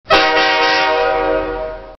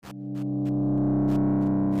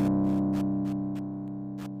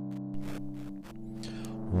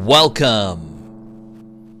Welcome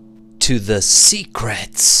to the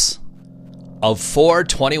secrets of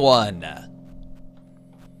 421.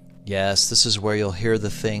 Yes, this is where you'll hear the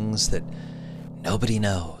things that nobody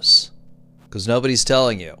knows, because nobody's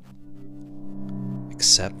telling you,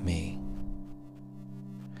 except me.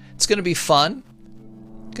 It's going to be fun.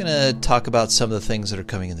 I'm going to talk about some of the things that are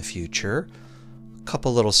coming in the future. A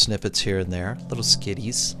couple little snippets here and there, little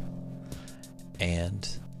skitties,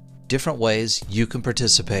 and different ways you can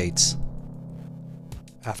participate.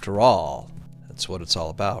 After all, that's what it's all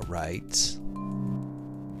about, right?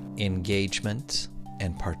 Engagement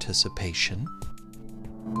and participation.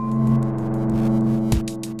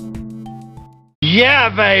 Yeah,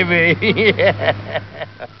 baby! Yeah.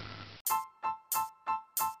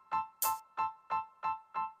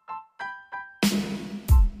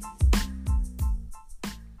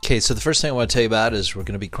 Okay, so the first thing I want to tell you about is we're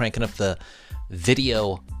going to be cranking up the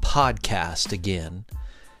video podcast again.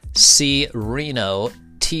 See Reno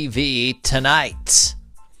TV tonight.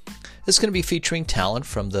 It's going to be featuring talent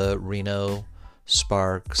from the Reno,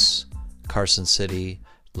 Sparks, Carson City,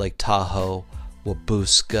 Lake Tahoe,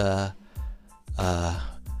 Wabusca,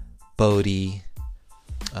 Bodie,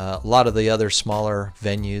 a lot of the other smaller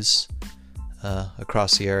venues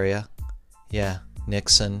across the area. Yeah,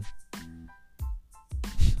 Nixon.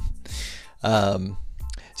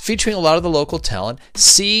 Featuring a lot of the local talent.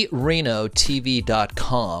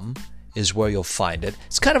 SeeRenoTV.com is where you'll find it.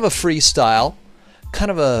 It's kind of a freestyle, kind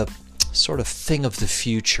of a sort of thing of the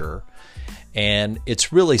future. And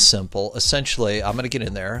it's really simple. Essentially, I'm going to get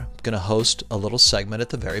in there. I'm going to host a little segment at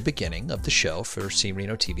the very beginning of the show for See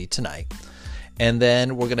Reno TV tonight. And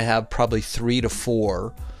then we're going to have probably 3 to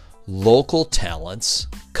 4 local talents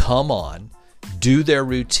come on, do their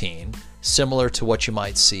routine, similar to what you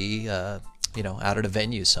might see out at a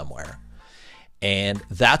venue somewhere. And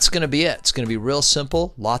that's going to be it. It's going to be real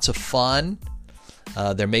simple, lots of fun.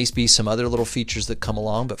 There may be some other little features that come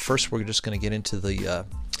along, but first we're just going to get into the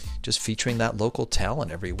just featuring that local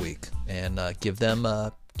talent every week and give them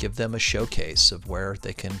a showcase of where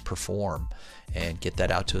they can perform and get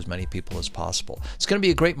that out to as many people as possible. It's going to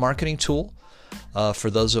be a great marketing tool for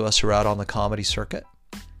those of us who are out on the comedy circuit.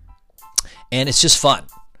 And it's just fun.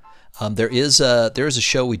 There is a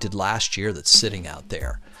show we did last year that's sitting out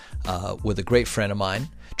there with a great friend of mine,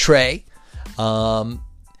 Trey.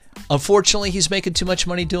 Unfortunately, he's making too much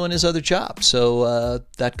money doing his other job, so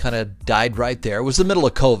that kind of died right there. It was the middle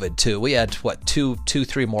of COVID too. We had two,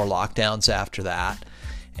 3 more lockdowns after that,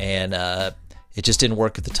 and it just didn't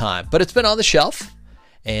work at the time. But it's been on the shelf,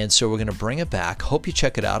 and so we're going to bring it back. Hope you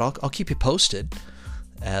check it out. I'll keep you posted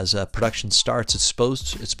as production starts. It's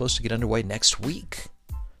supposed to get underway next week.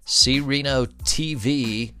 See Reno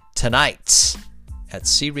TV tonight at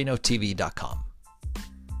SeeRenoTV.com.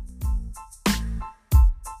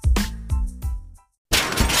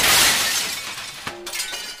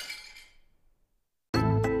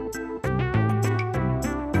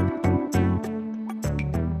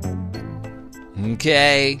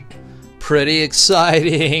 Okay, pretty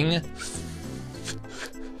exciting.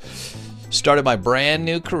 Started my brand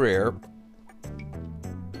new career.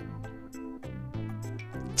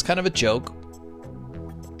 It's kind of a joke.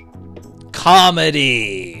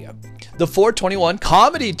 Comedy. The 421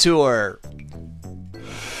 Comedy Tour.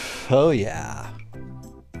 Oh, yeah.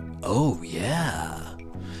 Oh, yeah.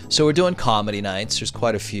 So we're doing comedy nights. There's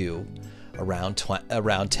quite a few around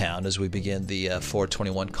town as we begin the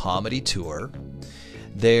 421 Comedy Tour.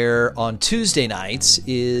 There on Tuesday nights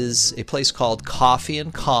is a place called Coffee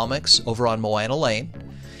and Comics over on Moana Lane.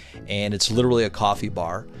 And it's literally a coffee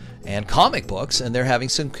bar and comic books, and they're having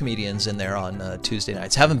some comedians in there on Tuesday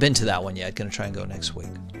nights. Haven't been to that one yet. Going to try and go next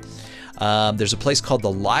week. There's a place called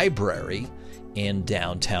The Library in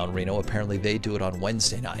downtown Reno. Apparently they do it on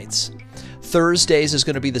Wednesday nights. Thursdays is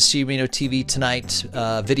going to be the See Reno TV Tonight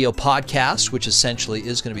video podcast, which essentially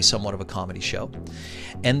is going to be somewhat of a comedy show.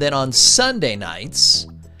 And then on Sunday nights,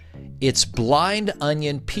 it's Blind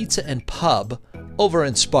Onion Pizza and Pub over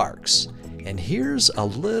in Sparks. And here's a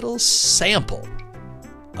little sample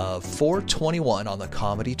of 421 on the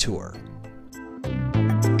Comedy Tour.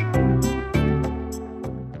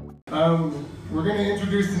 We're going to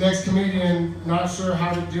introduce the next comedian. Not sure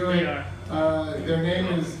how to do it. Their name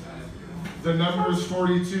is, the number is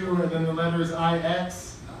 42 and then the letter is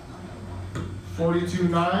IX.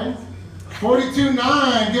 429.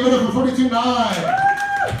 429. Give it up for 429.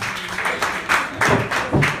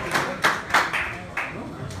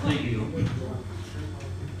 Thank you.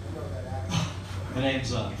 My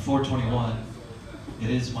name's 421. It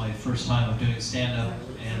is my first time of doing stand-up,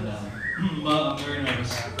 and I'm very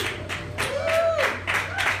nervous.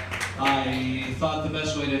 I thought the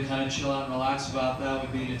best way to kind of chill out and relax about that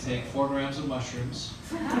would be to take 4 grams of mushrooms.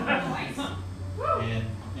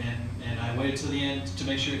 And I waited till the end to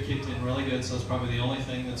make sure it kicked in really good, so it's probably the only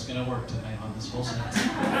thing that's going to work tonight on this whole set.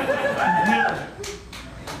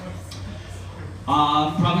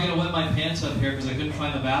 I'm probably going to wet my pants up here because I couldn't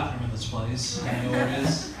find the bathroom in this place. I know where it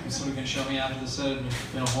is. Someone can show me after the set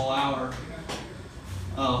in a whole hour.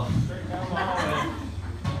 Oh.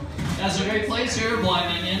 That's a great place here,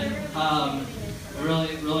 Blind Onion. I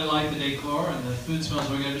really like the decor, and the food smells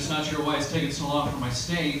really good. I'm just not sure why it's taking so long for my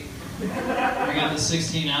steak. I got the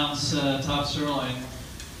 16-ounce top sirloin.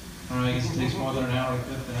 I don't know, I guess it takes more than an hour to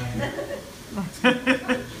cook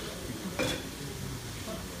that.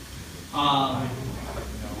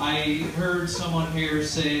 I heard someone here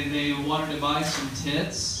say they wanted to buy some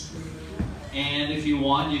tits, and if you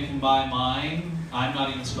want, you can buy mine. I'm not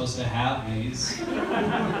even supposed to have these.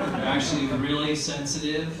 They're actually really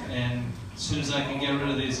sensitive, and as soon as I can get rid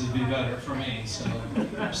of these, it'd be better for me. So,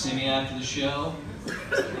 see me after the show.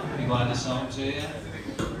 Be glad to sell them to you.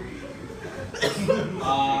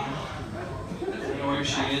 I don't know where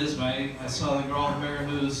she is, but I saw the girl here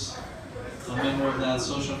who's a member of that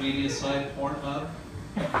social media site, Pornhub.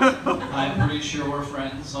 I'm pretty sure we're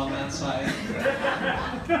friends on that site.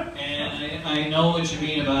 And I know what you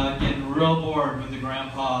mean about getting real bored with the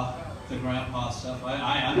grandpa stuff.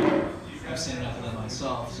 I've seen enough of that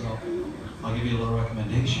myself, so I'll give you a little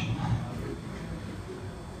recommendation.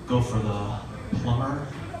 Go for the plumber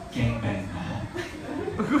gangbang.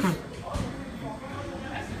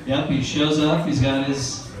 Yep, he shows up. He's got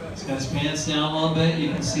his pants down a little bit.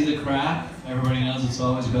 You can see the crack. Everybody knows it's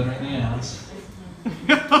always better in the ass.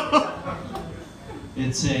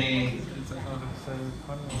 It's a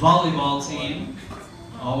volleyball team,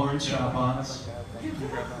 all wearing strap-ons.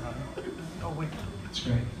 It's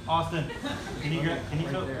great. Austin, can you go?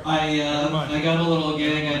 I got a little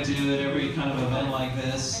gag I do at every kind of event like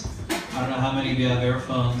this. I don't know how many of you have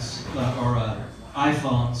earphones or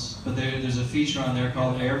iPhones, but there's a feature on there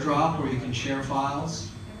called AirDrop where you can share files,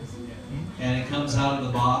 and it comes out of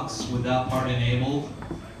the box with that part enabled.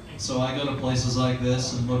 So I go to places like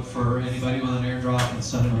this and look for anybody with an AirDrop and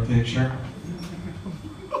send them a picture.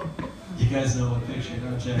 You guys know what picture,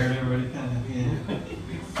 don't you? I heard everybody kind of, yeah.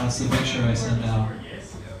 That's the picture I send out.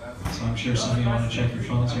 So I'm sure some of you want to check your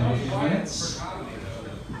phones here in a few minutes.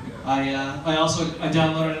 I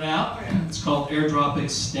downloaded an app. It's called AirDrop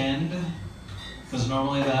Extend, because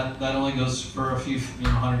normally that only goes for a few,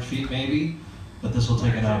 100 feet maybe, but this will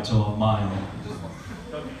take it out to a mile.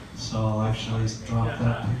 So I'll actually drop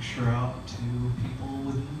that picture out to people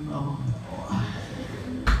within a mile.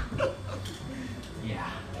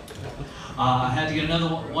 Yeah. I had to get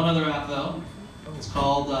one other app though. It's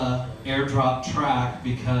called AirDrop Track,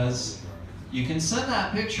 because you can send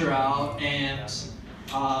that picture out and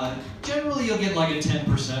generally you'll get like a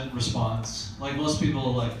 10% response. Like most people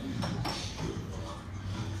are like,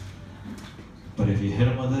 but if you hit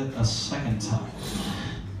them with it a second time,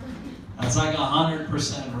 that's like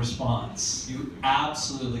 100% response. You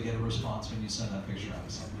absolutely get a response when you send that picture out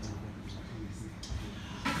a second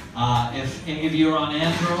time. If any of you are on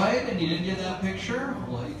Android and you didn't get that picture,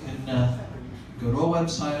 well, you can go to a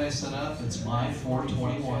website I set up. It's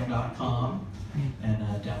my421.com and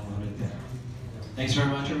download it there. Thanks very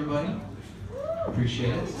much, everybody.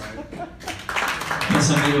 Appreciate it.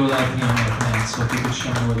 Guess I made it without peeing on my pants, so if you could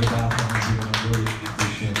show me where the bathroom is, I really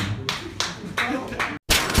appreciate it.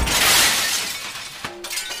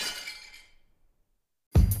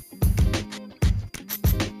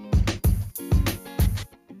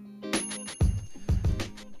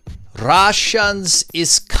 Russians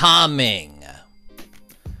is coming.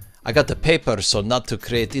 I got the paper so not to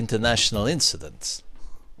create international incidents.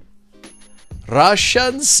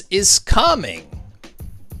 Russians is coming.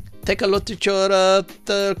 Take a look at your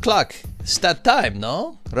the clock. It's that time,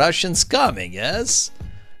 no? Russians coming, yes?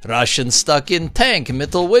 Russians stuck in tank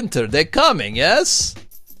middle winter. They coming, yes?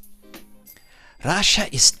 Russia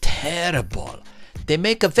is terrible. They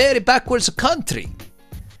make a very backwards country.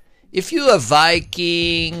 If you are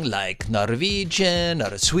Viking, like Norwegian,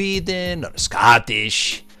 or Sweden, or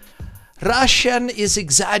Scottish, Russian is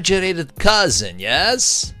exaggerated cousin,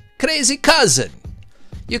 yes? Crazy cousin.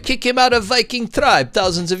 You kick him out of Viking tribe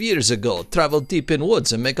thousands of years ago, travel deep in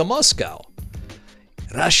woods and make a Moscow.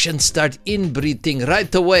 Russians start inbreeding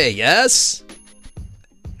right away, yes?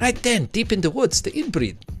 Right then, deep in the woods, they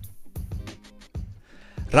inbreed.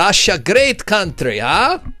 Russia, great country,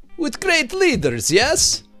 huh? With great leaders,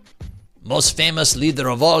 yes? Most famous leader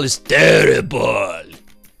of all is Terrible.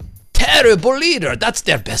 Terrible leader, that's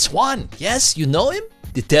their best one. Yes, you know him?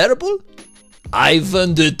 The Terrible?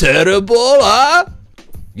 Ivan the Terrible, huh?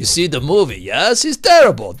 You see the movie, yes? He's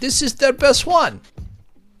terrible. This is their best one.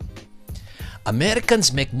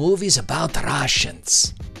 Americans make movies about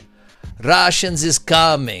Russians. Russians is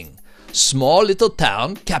coming. Small little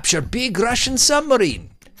town capture big Russian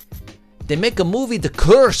submarine. They make a movie, The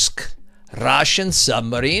Kursk. Russian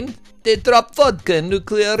submarine. They drop vodka in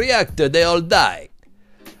nuclear reactor. They all die.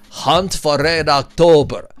 Hunt for Red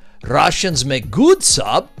October. Russians make good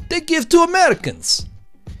sub. They give to Americans.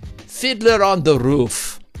 Fiddler on the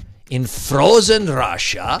Roof. In frozen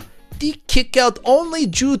Russia, they kick out only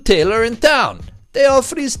Jew tailor in town. They all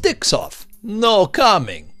freeze dicks off. No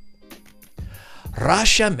coming.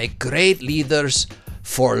 Russia make great leaders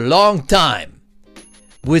for a long time.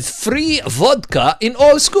 With free vodka in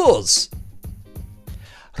all schools.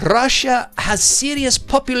 Russia has serious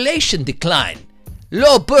population decline.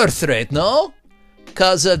 Low birth rate, no?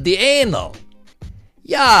 Cause of the anal.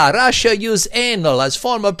 Yeah, Russia use anal as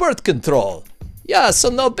form of birth control. Yeah, so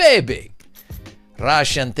no baby.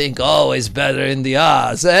 Russian think always better in the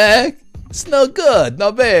ass, eh? It's no good,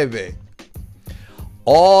 no baby.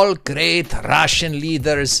 All great Russian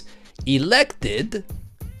leaders elected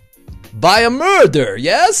by a murder,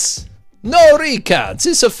 yes? No recounts,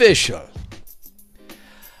 it's official.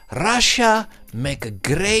 Russia make a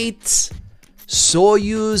great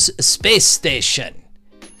Soyuz space station.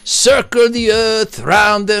 Circle the earth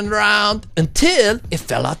round and round until it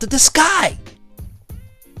fell out of the sky.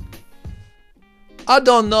 I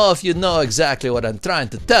don't know if you know exactly what I'm trying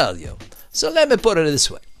to tell you, so let me put it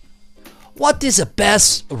this way. What is the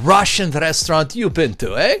best Russian restaurant you've been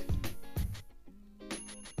to, eh?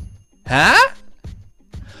 Huh?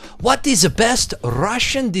 What is the best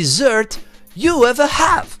Russian dessert you ever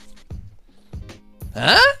have?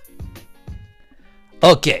 Huh?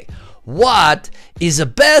 Okay, what is the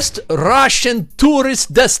best Russian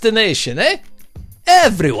tourist destination, eh?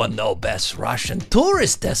 Everyone know best Russian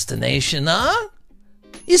tourist destination, huh?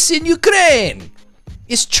 It's in Ukraine.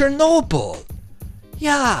 It's Chernobyl.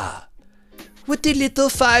 Yeah. With the little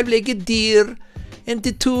five-legged deer and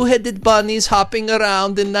the two-headed bunnies hopping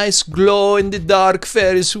around in nice glow-in-the-dark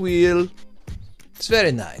Ferris wheel. It's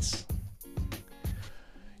very nice.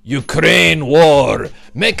 Ukraine war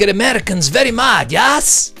make Americans very mad,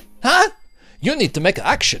 yes? Huh? You need to make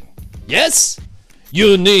action. Yes?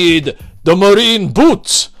 You need the Marine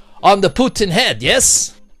boots on the Putin head,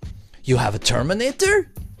 yes? You have a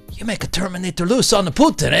Terminator? You make a Terminator loose on the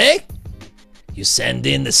Putin, eh? You send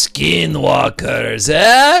in the skinwalkers,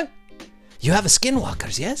 eh? You have a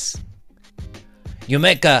skinwalkers, yes? You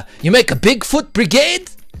make a Bigfoot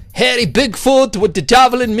brigade? Hairy Bigfoot with the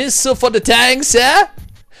javelin missile for the tanks, eh?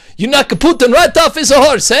 You knock a Putin right off his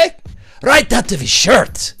horse, eh? Right out of his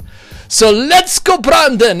shirt. So let's go,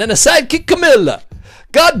 Brandon and a sidekick Camilla.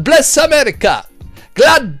 God bless America.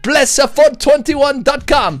 God bless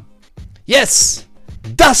 421.com. Yes.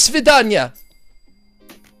 До свидания.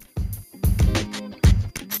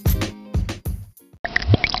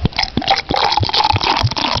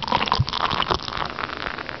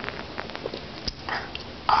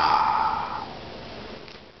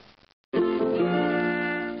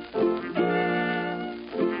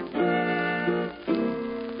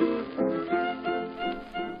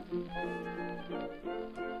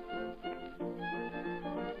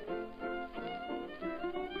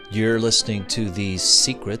 You're listening to the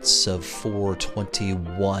Secrets of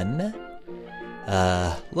 421,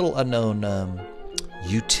 little unknown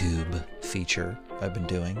YouTube feature I've been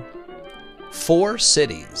doing. 4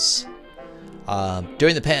 cities.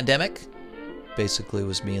 During the pandemic, basically it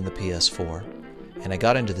was me and the PS4, and I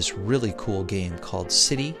got into this really cool game called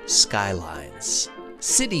City Skylines.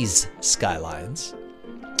 Cities Skylines,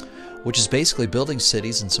 which is basically building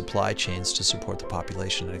cities and supply chains to support the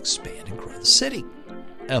population and expand and grow the city.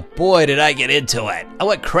 Oh boy, did I get into it. I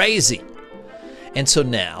went crazy. And so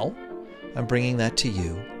now, I'm bringing that to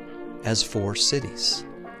you as 4 cities.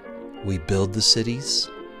 We build the cities,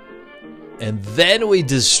 and then we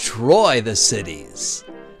destroy the cities.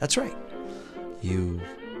 That's right. You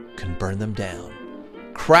can burn them down,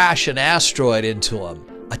 crash an asteroid into them,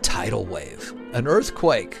 a tidal wave, an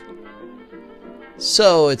earthquake.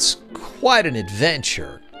 So it's quite an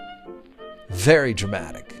adventure. Very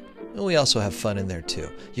dramatic. And we also have fun in there too.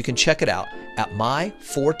 You can check it out at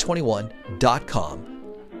my421.com,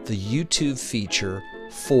 the YouTube feature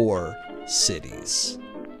 4 cities.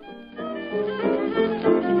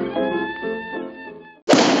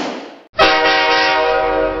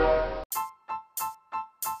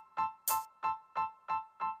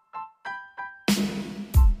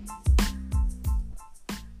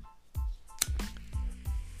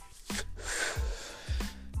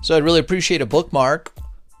 So I'd really appreciate a bookmark.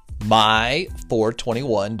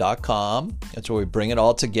 My421.com. That's where we bring it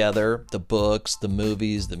all together. The books, the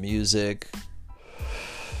movies, the music.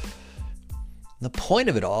 The point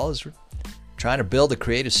of it all is we're trying to build a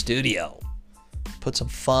creative studio. Put some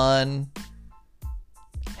fun,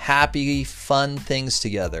 happy, fun things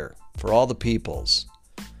together for all the peoples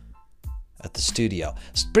at the studio.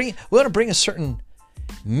 We want to bring a certain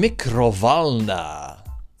mikrovalna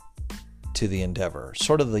to the endeavor,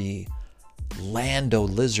 sort of the Lando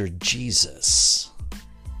Lizard Jesus.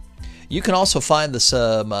 You can also find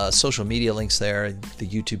some social media links there, the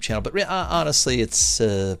YouTube channel, but honestly, it's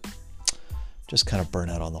just kind of burn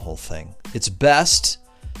out on the whole thing. It's best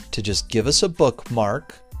to just give us a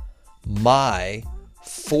bookmark,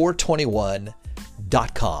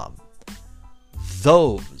 my421.com.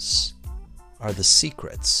 Those are the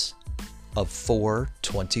secrets of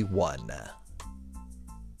 421.